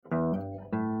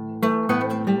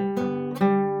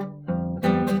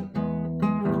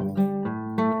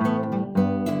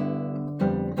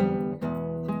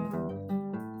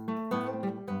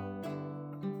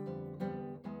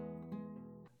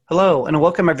Hello and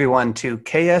welcome everyone to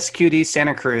KSQD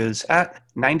Santa Cruz at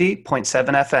 90.7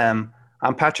 FM.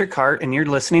 I'm Patrick Hart and you're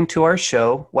listening to our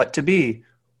show, What to Be,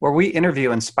 where we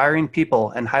interview inspiring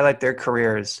people and highlight their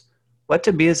careers. What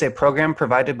to Be is a program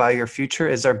provided by Your Future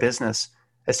is Our Business,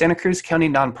 a Santa Cruz County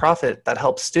nonprofit that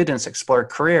helps students explore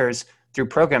careers through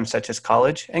programs such as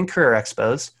college and career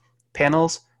expos,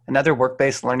 panels, and other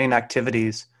work-based learning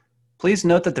activities. Please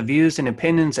note that the views and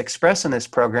opinions expressed in this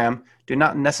program do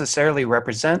not necessarily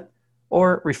represent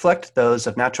or reflect those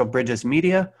of Natural Bridges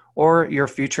Media or Your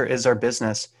Future is Our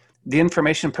Business. The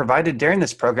information provided during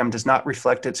this program does not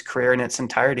reflect its career in its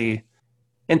entirety.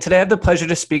 And today I have the pleasure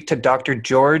to speak to Dr.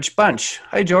 George Bunch.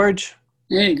 Hi, George.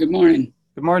 Hey, good morning.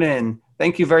 Good morning.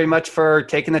 Thank you very much for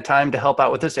taking the time to help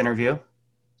out with this interview.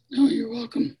 Oh, you're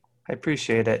welcome. I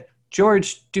appreciate it.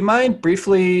 George, do you mind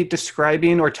briefly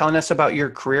describing or telling us about your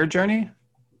career journey?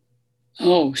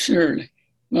 Oh, sure.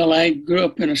 Well, I grew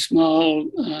up in a small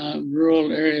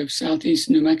rural area of southeast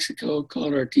New Mexico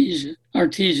called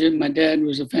Artesia. My dad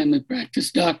was a family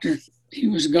practice doctor. He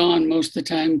was gone most of the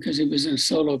time because he was in a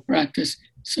solo practice.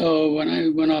 So when I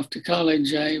went off to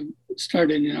college, I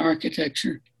started in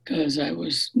architecture because I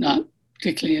was not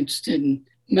particularly interested in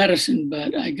medicine,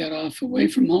 but I got off away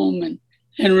from home and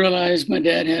realized my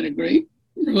dad had a great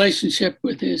relationship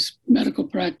with his medical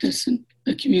practice and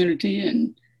the community,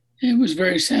 and it was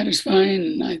very satisfying,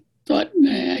 and I thought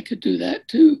I could do that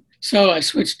too. So I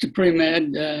switched to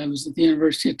pre-med. I was at the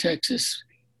University of Texas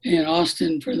in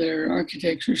Austin for their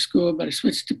architecture school, but I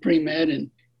switched to pre-med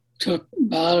and took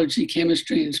biology,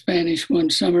 chemistry, and Spanish one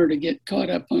summer to get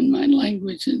caught up on my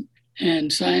language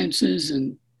and sciences,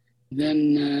 and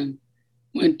then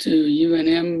went to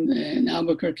UNM in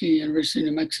Albuquerque, University of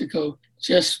New Mexico,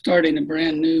 just starting a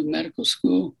brand new medical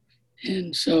school.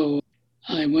 And so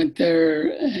I went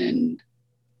there, and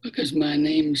because my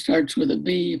name starts with a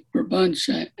B for Bunch,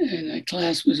 and the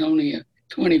class was only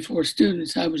 24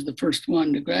 students, I was the first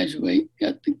one to graduate,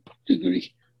 got the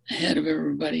degree ahead of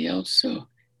everybody else. So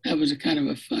that was a kind of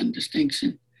a fun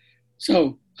distinction.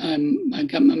 So I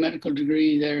got my medical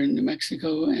degree there in New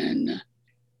Mexico and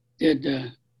did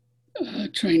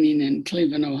training in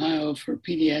Cleveland, Ohio for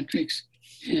pediatrics,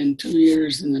 and 2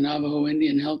 years in the Navajo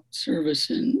Indian Health Service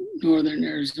in northern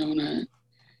Arizona,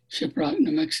 Shiprock,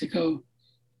 New Mexico.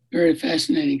 Very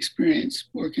fascinating experience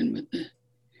working with the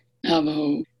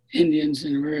Navajo Indians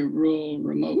in a very rural,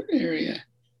 remote area.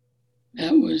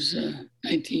 That was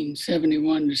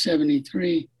 1971 to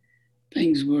 73.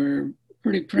 Things were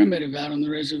pretty primitive out on the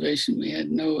reservation. We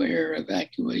had no air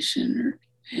evacuation or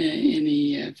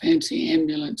any fancy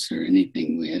ambulance or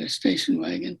anything. We had a station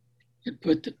wagon. You'd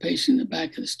put the patient in the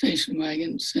back of the station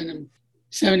wagon, send him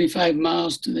 75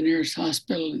 miles to the nearest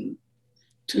hospital in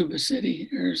Tuba City,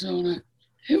 Arizona.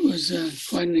 It was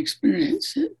quite an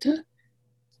experience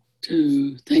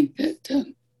to think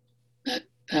that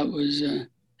that was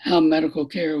how medical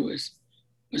care was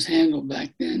handled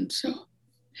back then. So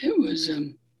it was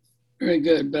very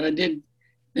good. But I did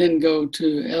then go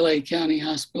to LA County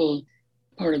Hospital,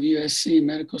 part of USC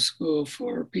Medical School,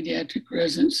 for pediatric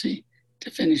residency to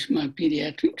finish my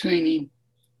pediatric training,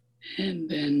 and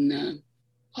then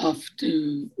off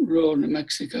to rural New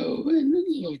Mexico in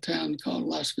a little town called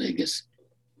Las Vegas,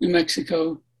 New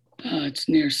Mexico. It's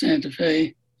near Santa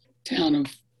Fe, town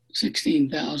of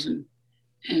 16,000,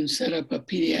 and set up a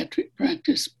pediatric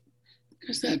practice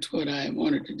because that's what I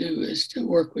wanted to do, is to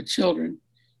work with children.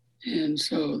 And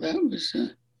so that was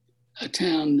a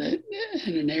town that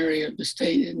in an area of the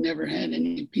state had never had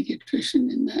any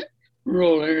pediatrician in that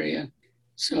rural area.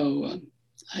 So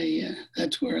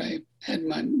that's where I had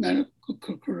my medical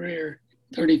career,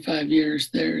 35 years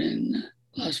there in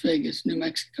Las Vegas, New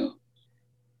Mexico.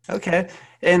 Okay.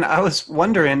 And I was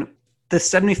wondering, the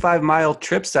 75-mile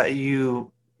trips that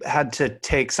you had to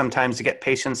take sometimes to get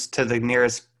patients to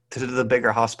the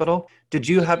bigger hospital, did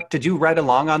you ride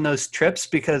along on those trips?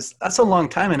 Because that's a long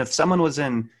time. And if someone was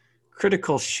in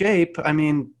critical shape, I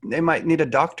mean, they might need a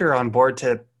doctor on board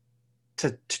to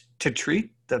treat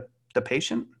the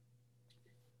patient.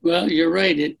 Well, you're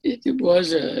right. It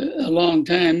was a long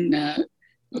time now,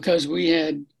 because we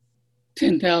had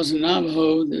 10,000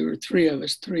 Navajo. There were three of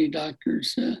us, three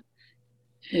doctors.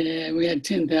 We had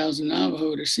 10,000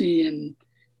 Navajo to see in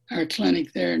our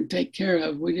clinic there and take care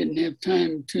of. We didn't have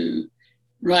time to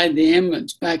ride the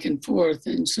ambulance back and forth.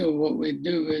 And so what we'd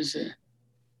do is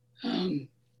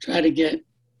try to get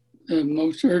the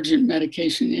most urgent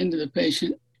medication into the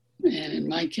patient. And in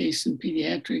my case, in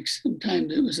pediatrics,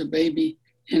 sometimes it was a baby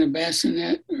in a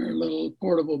bassinet or a little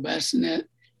portable bassinet,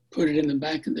 put it in the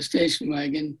back of the station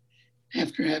wagon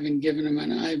after having given them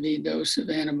an IV dose of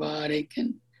antibiotic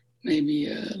and maybe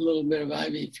a little bit of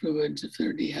IV fluids if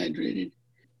they're dehydrated,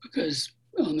 because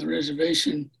on the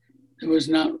reservation, there was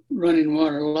not running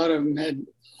water. A lot of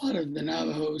the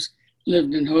Navajos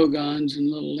lived in hogans and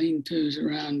little lean-tos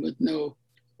around with no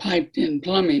piped-in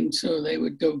plumbing, so they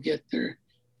would go get their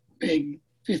big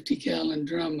 50-gallon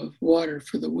drum of water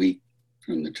for the week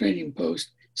from the trading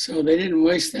post. So they didn't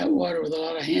waste that water with a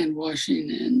lot of hand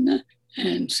washing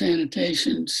and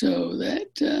sanitation, so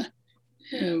that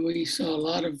we saw a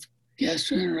lot of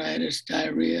gastroenteritis,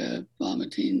 diarrhea,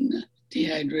 vomiting,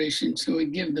 dehydration. So we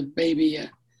give the baby a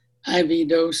IV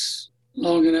dose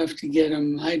long enough to get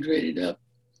them hydrated up.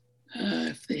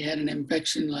 If they had an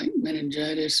infection like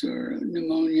meningitis or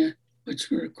pneumonia,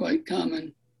 which were quite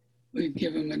common, we'd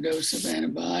give them a dose of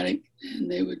antibiotic,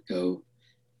 and they would go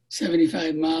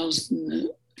 75 miles in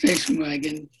the station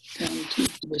wagon down to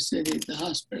the city, the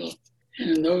hospital.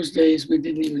 And in those days, we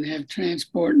didn't even have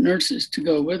transport nurses to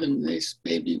go with them. This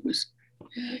baby was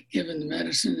given the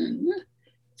medicine, and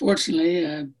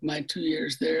fortunately, my 2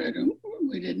 years there,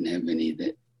 we didn't have any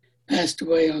that passed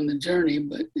away on the journey,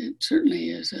 but it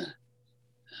certainly is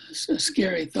a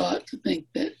scary thought to think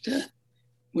that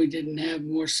we didn't have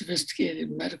more sophisticated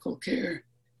medical care.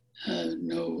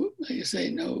 No, like I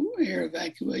say, no air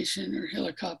evacuation or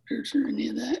helicopters or any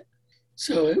of that.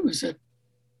 So it was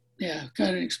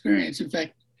kind of experience. In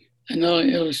fact, another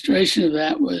illustration of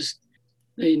that was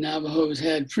the Navajos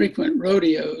had frequent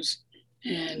rodeos.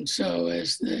 And so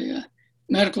as the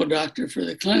medical doctor for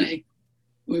the clinic,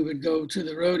 we would go to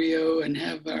the rodeo and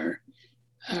have our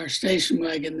station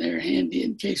wagon there handy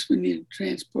in case we needed to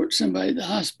transport somebody to the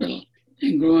hospital.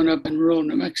 And growing up in rural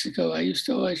New Mexico, I used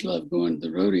to always love going to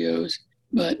the rodeos,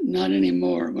 but not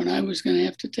anymore. When I was going to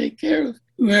have to take care of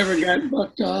whoever got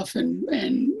bucked off and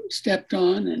stepped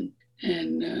on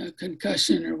and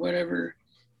concussion or whatever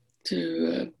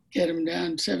to get them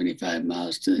down 75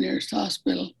 miles to the nearest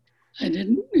hospital, I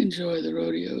didn't enjoy the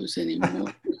rodeos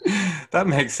anymore. That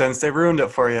makes sense. They ruined it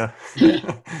for you.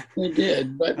 Yeah, they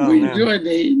did, but we enjoyed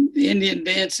the Indian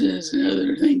dances and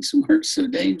other things weren't so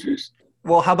dangerous.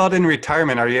 Well, how about in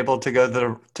retirement? Are you able to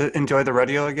go to enjoy the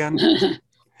rodeo again?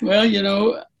 Well,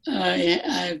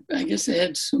 I guess I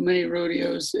had so many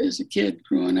rodeos as a kid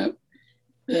growing up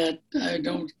that I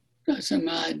don't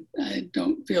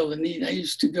feel the need. I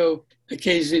used to go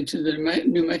occasionally to the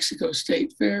New Mexico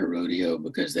State Fair rodeo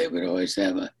because they would always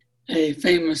have a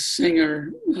famous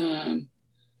singer,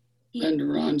 Linda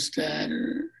Ronstadt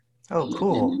or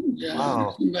cool. John, wow.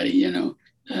 or somebody,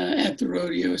 at the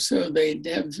rodeo. So they'd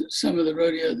have some of the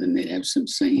rodeo, then they'd have some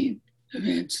singing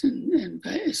events. And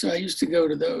so I used to go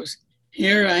to those.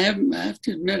 Here, I have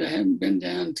to admit, I haven't been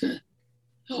down to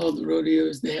all the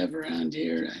rodeos they have around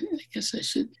here. I guess I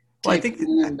should. Well, I think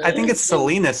it's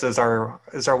Salinas is our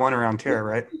one around here,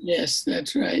 right? Yes,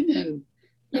 that's right.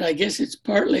 But I guess it's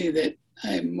partly that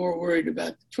I'm more worried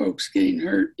about the folks getting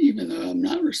hurt, even though I'm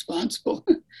not responsible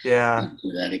for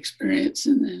that experience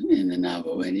in the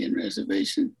Navajo Indian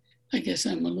Reservation. I guess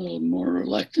I'm a little more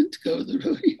reluctant to go to the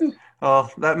rodeo.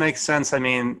 Well, that makes sense. I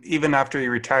mean, even after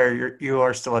you retire, you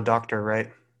are still a doctor,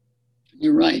 right?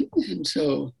 You're right. And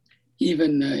so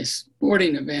even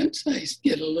sporting events, I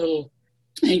get a little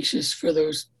anxious for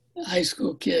those high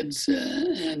school kids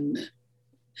and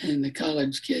the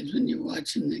college kids when you're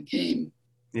watching the game.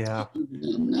 Yeah.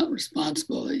 I'm not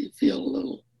responsible. You feel a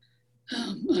little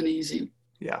uneasy.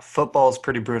 Yeah. Football is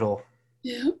pretty brutal.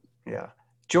 Yeah. Yeah.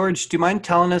 George, do you mind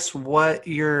telling us what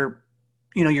your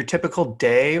typical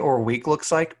day or week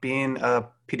looks like being a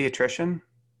pediatrician?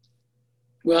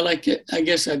 Well, I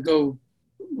guess I go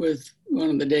with one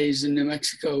of the days in New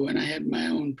Mexico when I had my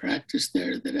own practice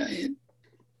there that I had.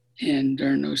 And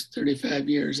during those 35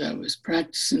 years I was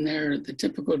practicing there, the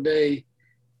typical day,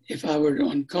 if I were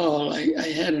on call, I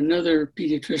had another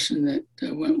pediatrician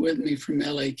that went with me from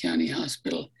LA County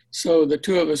Hospital. So the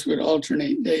two of us would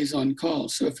alternate days on call.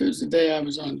 So if it was the day I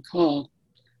was on call,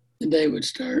 the day would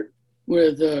start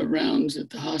with rounds at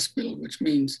the hospital, which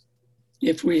means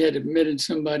if we had admitted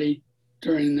somebody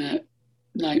during that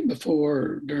night before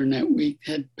or during that week,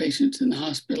 had patients in the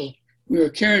hospital we were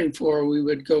caring for, we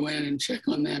would go in and check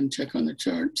on them, check on the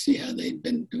chart, see how they'd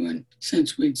been doing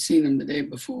since we'd seen them the day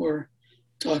before,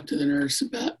 talk to the nurse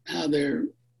about how they're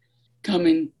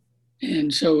coming.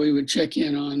 And so we would check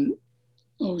in on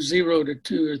 0 to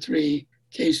 2 or 3,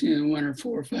 occasionally 1 or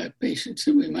 4 or 5 patients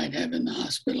that we might have in the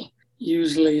hospital.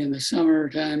 Usually in the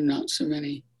summertime, not so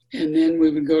many. And then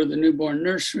we would go to the newborn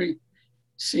nursery,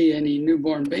 see any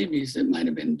newborn babies that might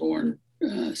have been born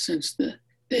since the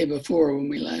day before when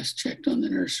we last checked on the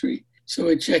nursery. So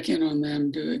we'd check in on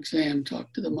them, do exam,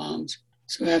 talk to the moms.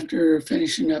 So after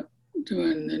finishing up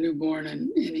doing the newborn and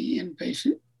any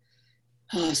inpatient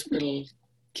hospital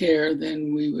care,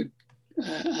 then we would,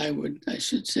 I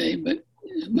should say, but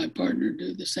my partner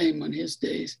do the same on his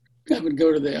days. I would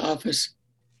go to the office,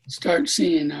 start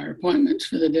seeing our appointments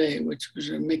for the day, which was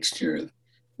a mixture of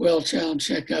well child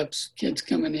checkups, kids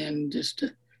coming in just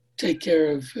to take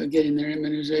care of getting their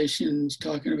immunizations,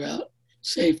 talking about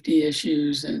safety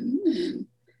issues and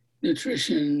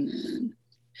nutrition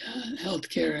and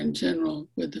healthcare in general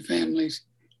with the families,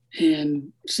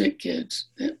 and sick kids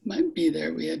that might be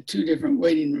there. We had 2 different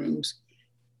waiting rooms,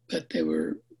 but they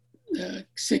were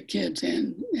sick kids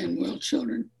and well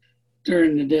children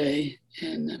during the day.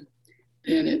 And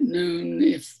then at noon,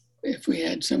 if we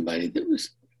had somebody that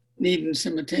was needing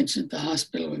some attention at the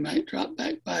hospital, we might drop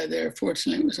back by there.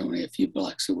 Fortunately, it was only a few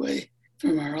blocks away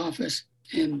from our office.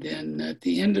 And then at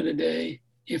the end of the day,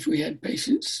 if we had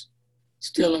patients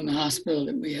still in the hospital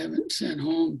that we haven't sent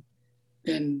home,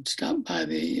 then stop by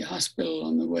the hospital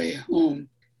on the way home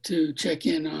to check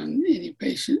in on any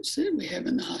patients that we have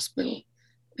in the hospital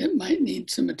that might need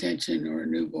some attention, or a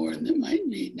newborn that might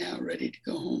be now ready to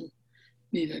go home,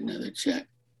 need another check.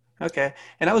 Okay.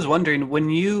 And I was wondering, when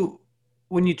you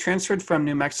transferred from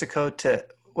New Mexico to,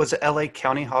 was it LA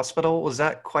County Hospital? Was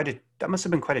that that must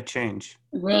have been quite a change.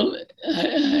 Well,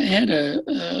 I had a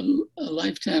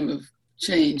lifetime of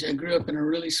change. I grew up in a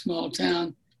really small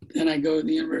town. Then I go to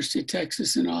the University of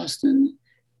Texas in Austin,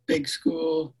 big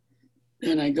school.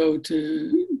 Then I go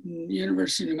to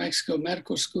University of New Mexico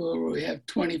Medical School, where we have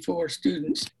 24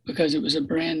 students because it was a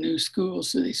brand new school.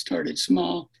 So they started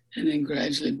small and then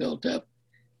gradually built up.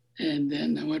 And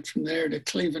then I went from there to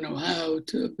Cleveland, Ohio,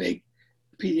 to a big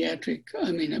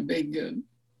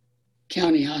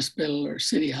county hospital or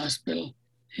city hospital.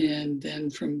 And then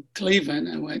from Cleveland,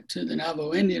 I went to the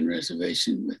Navajo Indian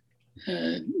Reservation with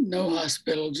no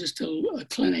hospital, just a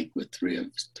clinic with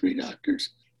three doctors.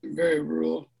 A very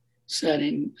rural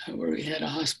setting where we had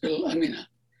a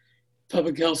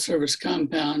public health service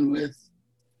compound with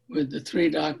the 3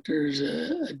 doctors,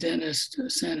 a dentist, a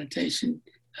sanitation,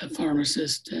 a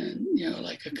pharmacist, and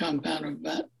like a compound of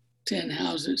about 10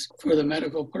 houses for the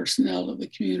medical personnel of the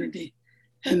community.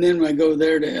 And then I go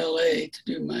there to LA to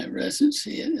do my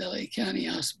residency at LA County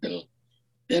Hospital,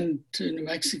 then to New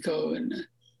Mexico in a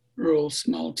rural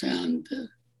small town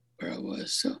where I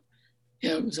was. So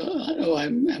yeah, it was a lot. Oh, I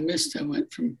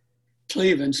went from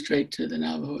Cleveland straight to the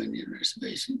Navajo Indian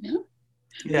Reservation.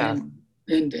 Yeah.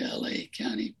 Then to LA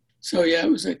County. So yeah,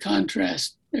 it was a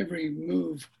contrast. Every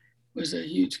move was a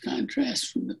huge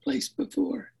contrast from the place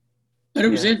before. But it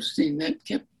was interesting. That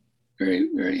kept very,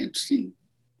 very interesting.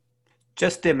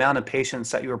 Just the amount of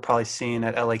patients that you were probably seeing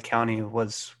at LA County there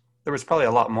was probably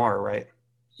a lot more, right?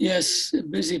 Yes, a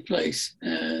busy place.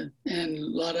 And a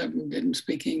lot of them didn't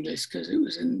speak English because it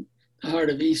was in the heart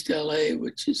of East LA,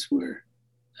 which is where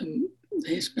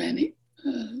the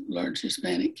large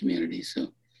Hispanic community.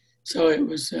 So it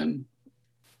was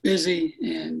busy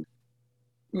and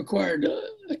required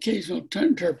occasional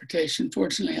interpretation.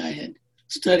 Fortunately, I had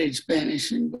studied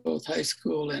Spanish in both high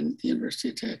school and the University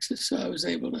of Texas, so I was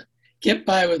able to get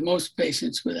by with most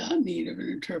patients without need of an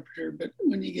interpreter. But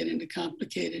when you get into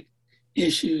complicated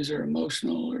issues or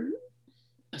emotional or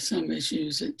some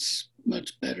issues, it's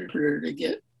much better to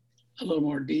get a little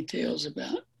more details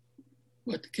about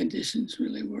what the conditions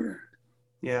really were.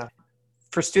 Yeah.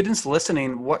 For students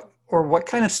listening, what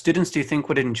kind of students do you think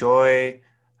would enjoy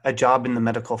a job in the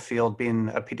medical field, being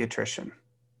a pediatrician?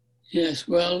 Yes,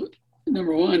 well,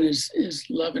 number one is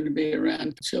loving to be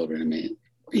around children. I mean,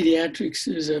 pediatrics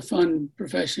is a fun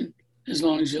profession as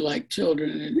long as you like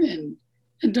children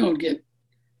and don't get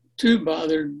too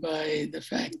bothered by the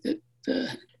fact that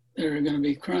they're going to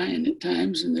be crying at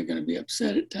times and they're going to be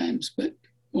upset at times. But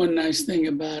one nice thing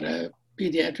about a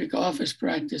pediatric office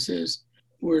practice is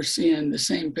we're seeing the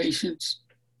same patients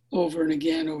over and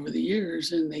again over the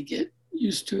years, and they get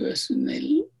used to us and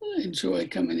they enjoy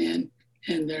coming in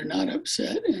and they're not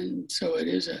upset. And so it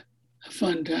is a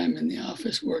fun time in the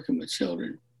office working with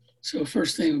children. So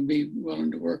first thing would be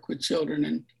willing to work with children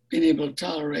and being able to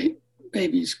tolerate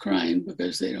babies crying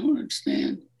because they don't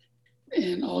understand.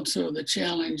 And also the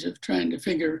challenge of trying to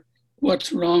figure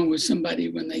what's wrong with somebody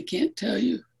when they can't tell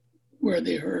you where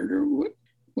they hurt or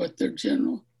what their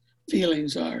general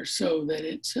feelings are, so that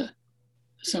it's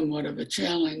somewhat of a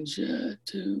challenge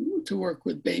to work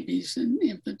with babies and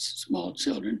infants, small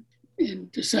children, in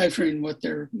deciphering what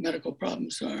their medical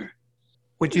problems are.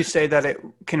 Would you say that it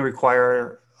can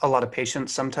require a lot of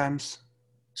patience sometimes?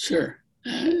 Sure.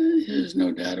 There's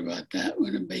no doubt about that.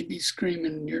 When a baby's screaming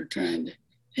and you're trying to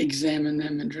examine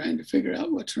them and trying to figure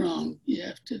out what's wrong, you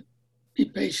have to be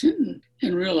patient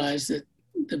and realize that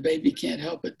the baby can't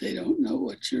help it. They don't know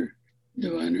what you're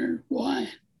doing or why.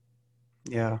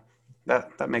 Yeah,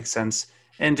 that makes sense.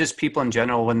 And just people in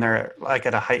general, when they're like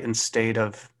at a heightened state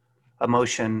of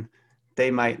emotion, they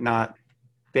might not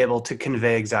be able to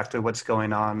convey exactly what's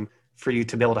going on for you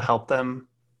to be able to help them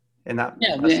in that.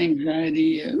 Yeah, the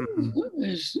anxiety Mhm.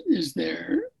 is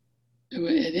there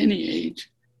at any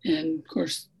age. And of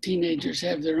course, teenagers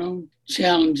have their own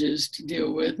challenges to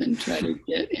deal with and try to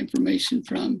get information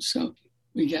from. So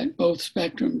we got both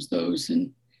spectrums, those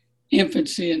in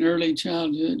infancy and early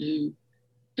childhood who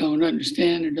don't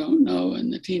understand or don't know,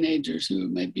 and the teenagers who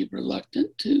may be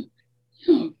reluctant to,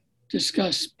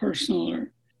 discuss personal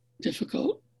or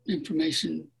difficult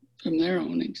information from their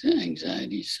own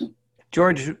anxieties. So,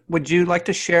 George, would you like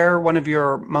to share one of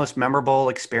your most memorable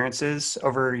experiences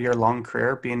over your long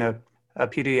career being a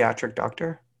pediatric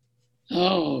doctor?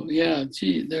 oh yeah,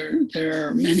 gee, there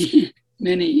are many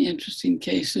many interesting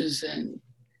cases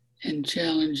and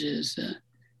challenges.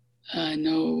 I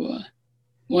know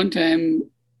one time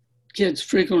kids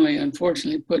frequently,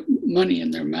 unfortunately, put money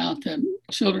in their mouth. And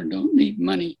children don't need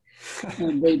money,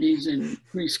 babies and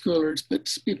preschoolers,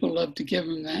 but people love to give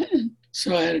them that. And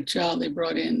so I had a child they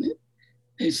brought in that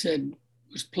they said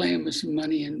was playing with some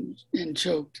money and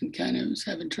choked and kind of was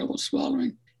having trouble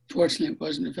swallowing. Fortunately, it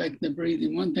wasn't affecting the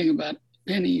breathing. One thing about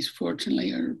pennies,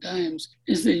 fortunately, or dimes,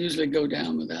 is they usually go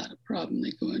down without a problem.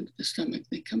 They go into the stomach,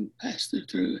 they come pass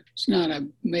through. It's not a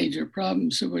major problem,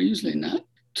 so we're usually not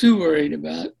too worried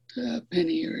about a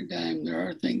penny or a dime. There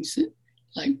are things that,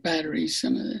 like batteries,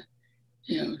 some of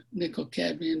the, nickel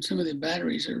cadmium, some of the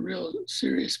batteries are a real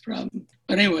serious problem.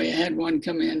 But anyway, I had one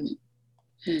come in,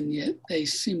 and yet they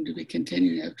seemed to be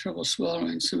continuing to have trouble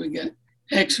swallowing. So we got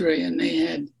x-ray, and they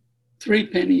had 3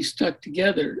 pennies stuck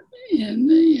together in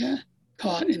the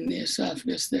caught in the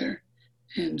esophagus there.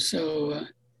 And so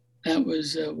that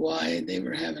was why they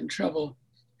were having trouble,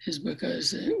 is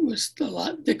because it was a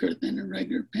lot thicker than a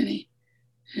regular penny.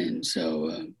 And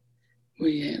so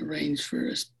we arranged for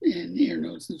an ear,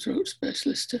 nose, and throat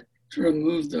specialist to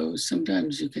remove those.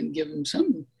 Sometimes you can give them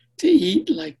something to eat,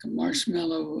 like a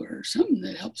marshmallow or something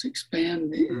that helps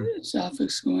expand the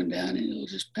esophagus going down, and it'll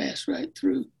just pass right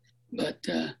through. But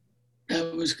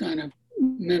that was kind of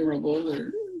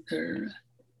memorable. There are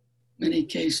many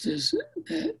cases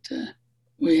that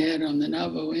we had on the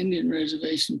Navajo Indian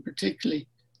Reservation, particularly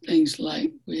things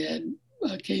like we had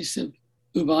a case of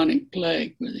bubonic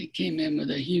plague where they came in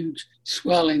with a huge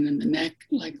swelling in the neck,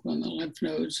 like one of the lymph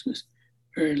nodes was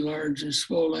very large and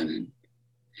swollen.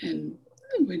 And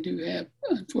we do have,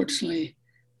 unfortunately,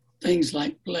 things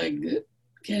like plague that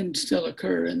can still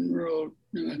occur in rural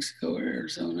New Mexico or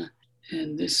Arizona.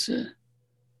 And this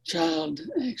child,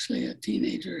 actually a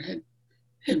teenager,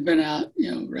 had been out,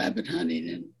 rabbit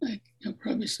hunting and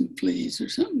probably some fleas or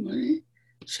something when he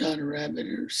shot a rabbit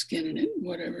or skinning it,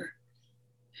 whatever.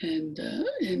 And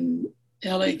in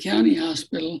LA County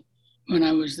Hospital, when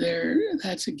I was there,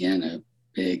 that's again a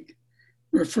big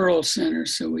referral center.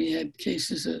 So we had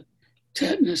cases of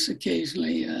tetanus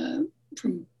occasionally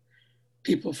from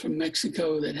people from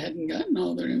Mexico that hadn't gotten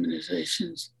all their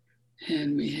immunizations.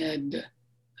 And we had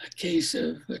a case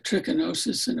of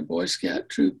trichinosis in a Boy Scout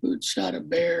troop who had shot a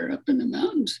bear up in the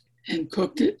mountains and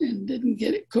cooked it and didn't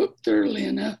get it cooked thoroughly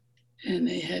enough. And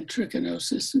they had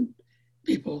trichinosis, and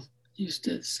people used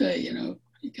to say, you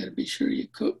got to be sure you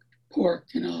cook pork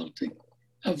and all to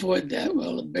avoid that.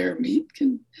 Well, the bear meat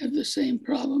can have the same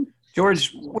problem.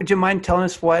 George, would you mind telling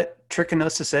us what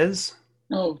trichinosis is?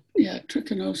 Oh, yeah,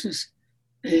 trichinosis.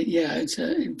 Yeah, it's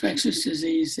an infectious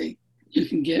disease that you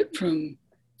can get from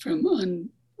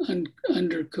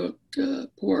undercooked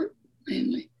pork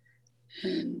mainly,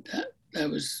 and that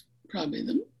was probably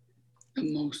the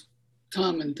most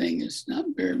common thing. Is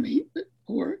not bear meat but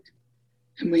pork.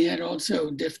 And we had also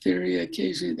diphtheria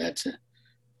occasionally. That's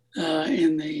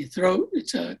in the throat.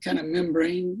 It's a kind of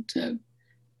membrane. It's a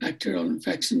bacterial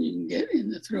infection you can get in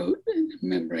the throat, and the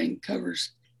membrane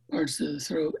covers parts of the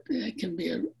throat. It can be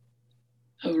a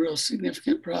real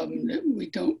significant problem that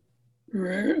we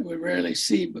rarely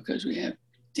see because we have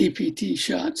DPT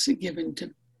shots given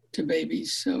to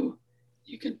babies. So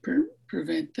you can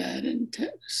prevent that, and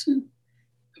tetanus. And,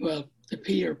 well, the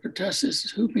P or pertussis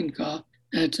is whooping cough.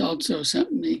 That's also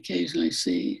something they occasionally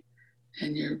see,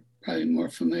 and you're probably more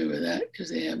familiar with that because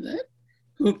they have that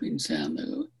whooping sound. They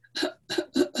go,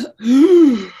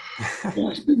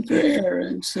 gasping for air,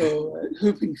 and so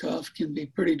whooping cough can be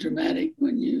pretty dramatic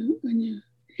when you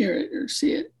hear it or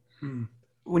see it.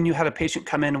 When you had a patient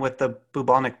come in with the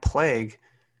bubonic plague,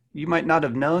 you might not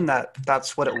have known that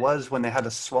that's what it was when they had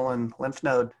a swollen lymph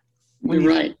node. You're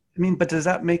right. But does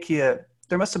that make you?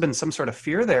 There must have been some sort of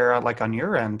fear there, like on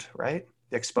your end, right?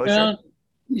 The exposure. Well,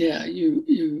 yeah,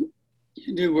 you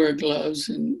do wear gloves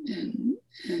and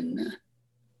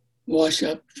wash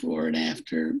up before and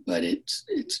after, but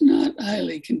it's not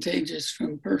highly contagious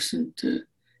from person to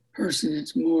person.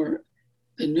 It's more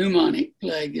the pneumonic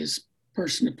plague is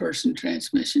person-to-person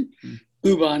transmission.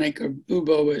 Bubonic or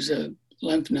bubo is a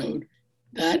lymph node.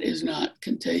 That is not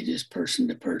contagious person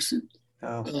to person.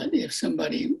 Oh. But if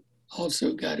somebody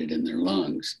also got it in their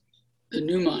lungs, the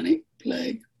pneumonic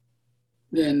plague,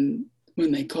 then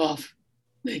when they cough,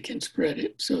 they can spread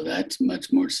it. So that's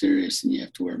much more serious, and you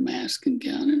have to wear a mask and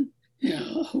gown and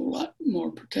a whole lot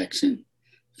more protection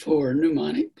for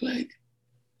pneumonic plague.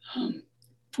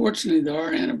 Fortunately, there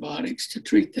are antibiotics to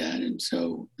treat that, and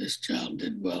so this child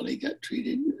did well. He got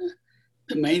treated.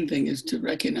 The main thing is to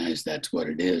recognize that's what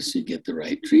it is, so you get the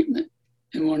right treatment.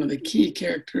 And one of the key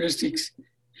characteristics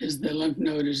is the lymph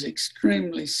node is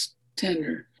extremely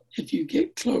tender. If you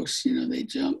get close, they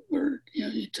jump, or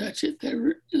you touch it,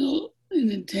 they're in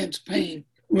intense pain.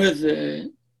 With the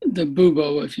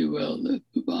bubo, if you will, the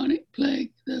bubonic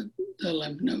plague, the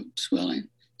lymph node swelling.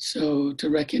 So to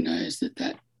recognize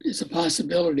that is a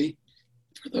possibility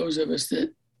for those of us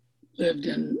that lived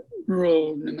in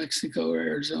rural New Mexico or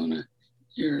Arizona.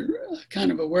 You're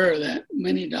kind of aware of that.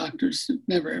 Many doctors have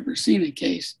never ever seen a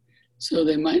case, so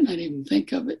they might not even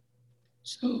think of it.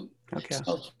 So It's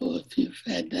helpful if you've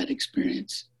had that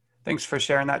experience. Thanks for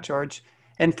sharing that, George.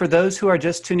 And for those who are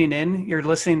just tuning in, you're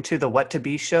listening to the What to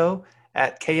Be show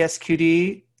at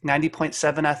KSQD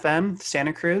 90.7 FM,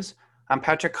 Santa Cruz. I'm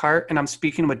Patrick Hart, and I'm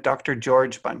speaking with Dr.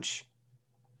 George Bunch.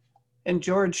 And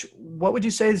George, what would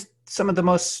you say is some of the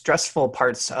most stressful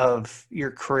parts of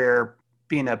your career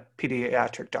being a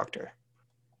pediatric doctor?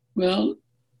 Well,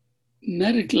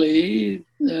 medically,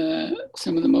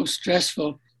 some of the most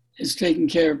stressful is taking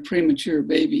care of premature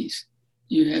babies.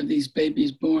 You have these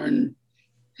babies born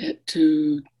at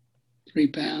 2-3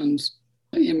 pounds,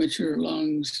 immature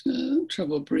lungs,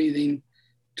 trouble breathing,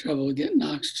 trouble getting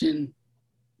oxygen,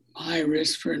 high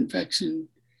risk for infection.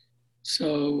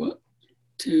 So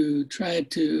to try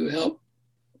to help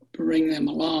bring them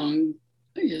along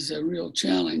is a real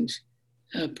challenge,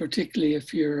 particularly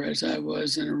if you're, as I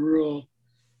was, in a rural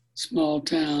small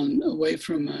town away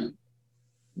from a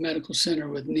medical center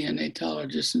with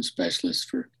neonatologists and specialists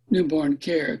for newborn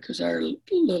care, because our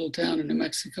little town in New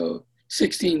Mexico,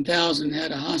 16,000,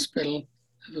 had a hospital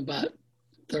of about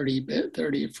 30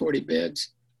 or 40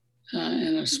 beds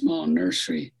and a small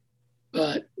nursery,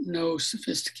 but no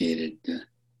sophisticated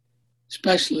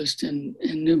specialist in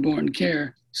newborn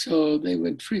care. So we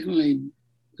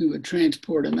would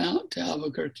transport them out to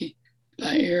Albuquerque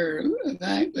by air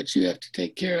evac, but you have to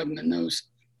take care of them in those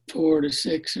 4 to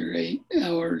 6 or 8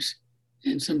 hours,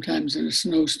 and sometimes in a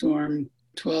snowstorm,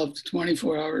 12 to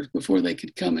 24 hours before they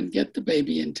could come and get the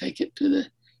baby and take it to the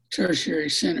tertiary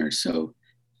center. So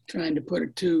trying to put a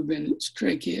tube in its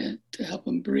trachea to help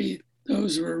them breathe,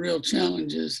 those were real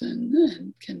challenges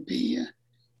and can be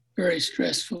very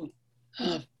stressful.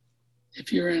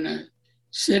 If you're in a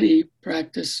city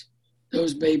practice,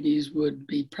 those babies would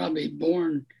be probably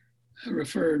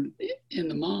referred in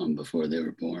the mom before they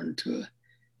were born to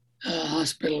a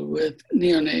hospital with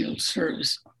neonatal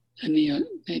service, a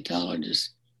neonatologist,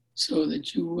 so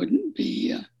that you wouldn't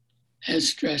be as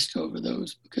stressed over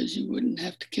those, because you wouldn't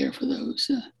have to care for those.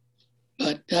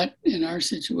 But that, in our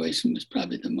situation, was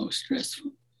probably the most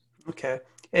stressful. Okay.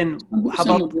 And how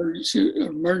some about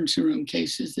emergency room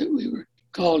cases that we were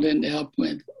called in to help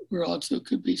with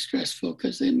could be stressful,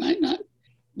 because they might not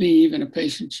be even a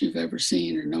patient you've ever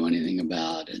seen or know anything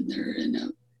about, and they're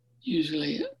in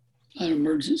usually an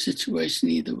emergent situation,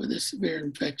 either with a severe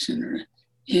infection or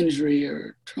injury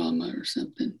or trauma or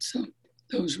something. So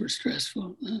those were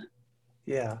stressful.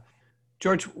 Yeah.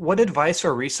 George, what advice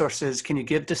or resources can you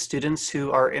give to students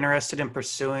who are interested in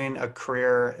pursuing a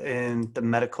career in the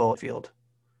medical field?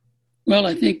 Well,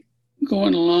 I think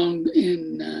going along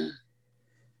in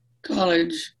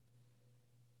college,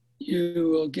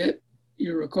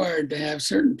 you're required to have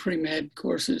certain pre-med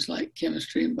courses like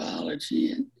chemistry and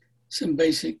biology and some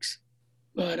basics.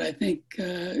 But I think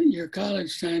your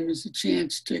college time is a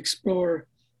chance to explore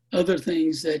other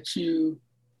things that you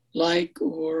like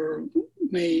or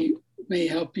may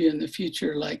help you in the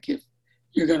future. Like if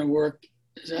you're going to work,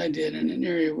 as I did, in an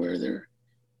area where there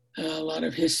are a lot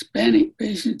of Hispanic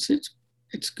patients,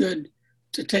 it's good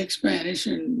to take Spanish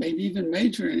and maybe even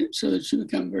major in it so that you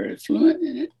become very fluent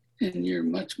in it, and you're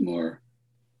much more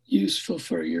useful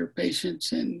for your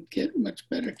patients and get much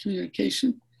better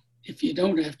communication if you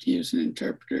don't have to use an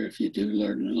interpreter, if you do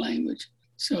learn the language.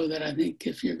 So that I think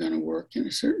if you're going to work in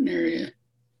a certain area,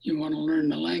 you want to learn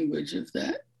the language of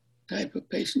that type of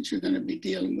patients you're going to be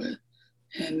dealing with.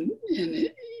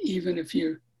 Even if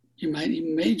you might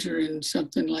even major in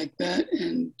something like that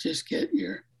and just get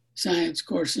your science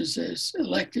courses as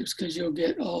electives, because you'll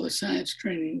get all the science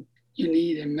training you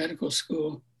need in medical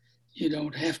school. You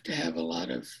don't have to have a lot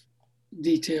of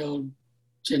detailed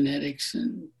genetics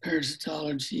and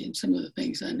parasitology and some of the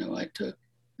things I know I took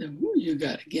that you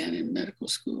got again in medical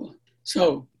school.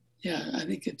 So yeah, I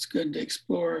think it's good to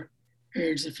explore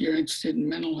areas if you're interested in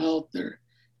mental health or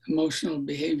emotional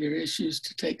behavior issues,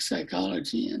 to take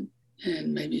psychology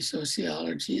and maybe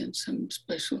sociology and some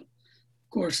special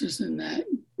courses in that,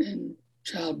 and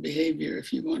child behavior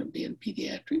if you want to be in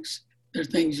pediatrics. There are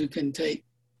things you can take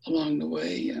along the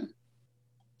way.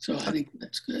 So I think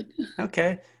that's good.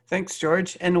 Okay. Thanks,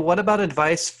 George. And what about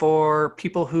advice for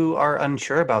people who are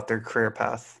unsure about their career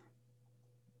path?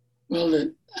 Well,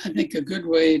 I think a good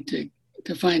way to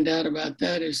find out about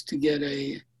that is to get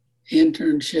a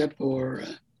internship or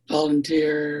a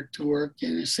volunteer to work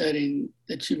in a setting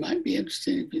that you might be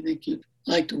interested in. If you think you'd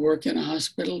like to work in a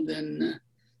hospital, then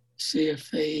see if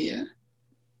they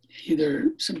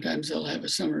either sometimes they'll have a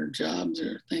summer jobs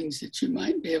or things that you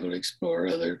might be able to explore.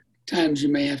 Other times you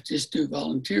may have to just do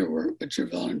volunteer work, but your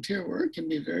volunteer work can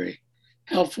be very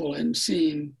helpful in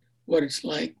seeing what it's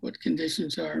like, what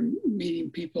conditions are, meeting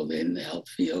people in the health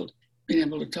field, being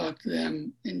able to talk to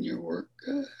them in your work,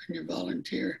 in your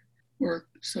volunteer work.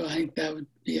 So I think that would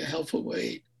be a helpful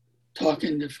way,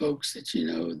 talking to folks that you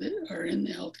know that are in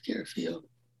the healthcare field.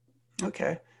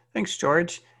 Okay. Thanks,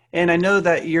 George. And I know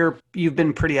that you've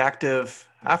been pretty active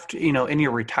after, in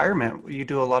your retirement. You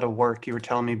do a lot of work. You were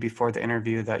telling me before the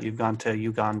interview that you've gone to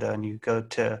Uganda and you go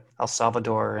to El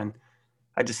Salvador, and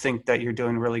I just think that you're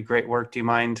doing really great work. Do you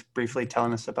mind briefly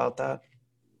telling us about that?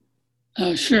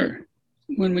 Sure.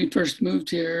 When we first moved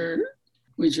here,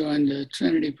 we joined the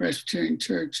Trinity Presbyterian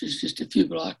Church. It's just a few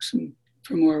blocks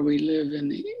from where we live in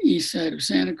the east side of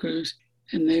Santa Cruz,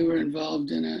 and they were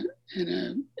involved in a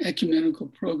ecumenical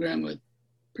program with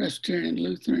Presbyterian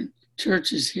Lutheran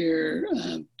churches here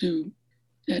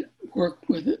that work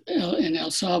in El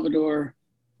Salvador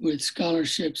with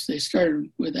scholarships. They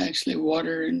started with actually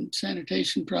water and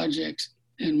sanitation projects,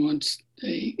 and once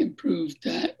they improved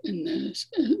that in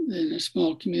a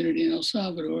small community in El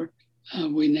Salvador,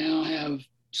 we now have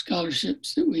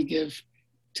scholarships that we give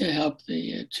to help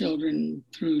the children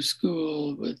through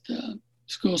school with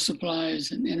school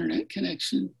supplies and internet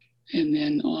connection, and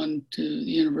then on to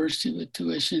the university with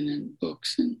tuition and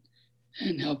books and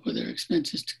help with their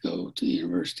expenses to go to the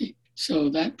university. So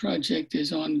that project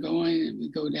is ongoing, and we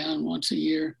go down once a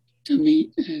year to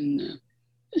meet and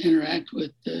interact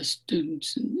with the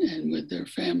students and with their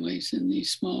families in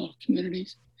these small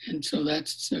communities. And so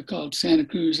that's called Santa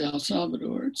Cruz, El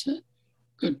Salvador. It's a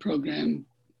good program.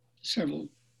 Several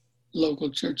local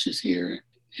churches here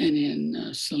and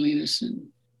in Salinas and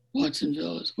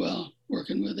Watsonville as well,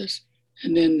 working with us.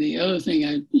 And then the other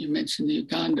thing you mentioned,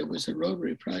 Uganda, was a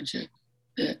Rotary project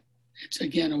that it's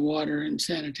again a water and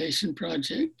sanitation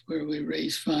project where we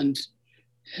raise funds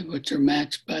which are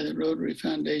matched by the Rotary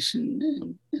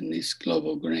Foundation, and this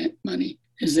global grant money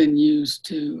is then used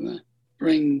to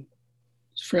bring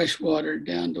fresh water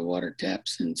down to water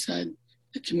taps inside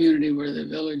the community where the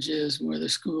village is and where the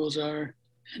schools are,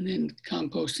 and then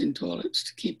composting toilets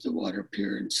to keep the water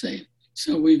pure and safe.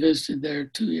 So we visited there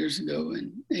 2 years ago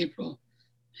in April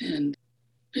and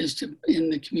visited in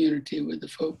the community with the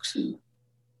folks who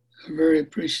are very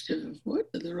appreciative of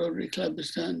what the Rotary Club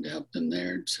has done to help them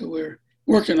there. So we're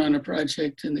working on a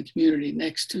project in the community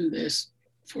next to this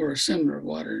for a similar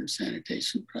water and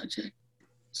sanitation project.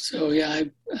 So yeah,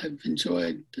 I've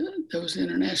enjoyed those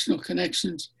international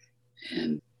connections,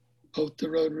 and both the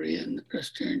Rotary and the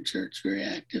Presbyterian Church very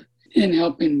active in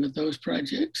helping with those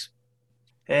projects.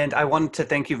 And I wanted to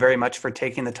thank you very much for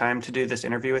taking the time to do this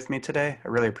interview with me today. I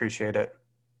really appreciate it.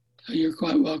 You're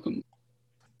quite welcome.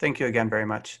 Thank you again very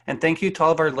much. And thank you to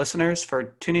all of our listeners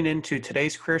for tuning in to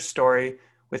today's career story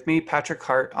with me, Patrick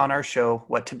Hart, on our show,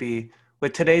 What to Be,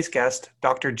 with today's guest,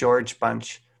 Dr. George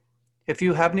Bunch. If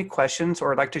you have any questions or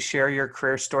would like to share your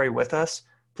career story with us,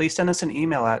 please send us an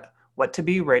email at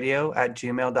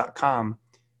whattoberadio@gmail.com.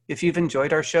 If you've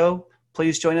enjoyed our show,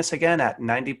 please join us again at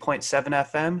 90.7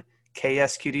 FM,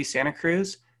 KSQD Santa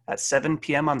Cruz at 7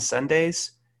 p.m. on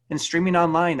Sundays, and streaming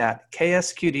online at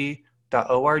ksqd.org.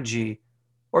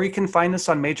 Or you can find us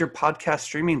on major podcast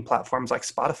streaming platforms like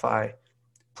Spotify.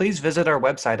 Please visit our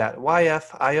website at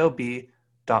yfiob.org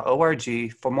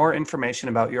for more information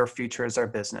about your future as our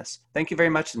business. Thank you very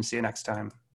much, and see you next time.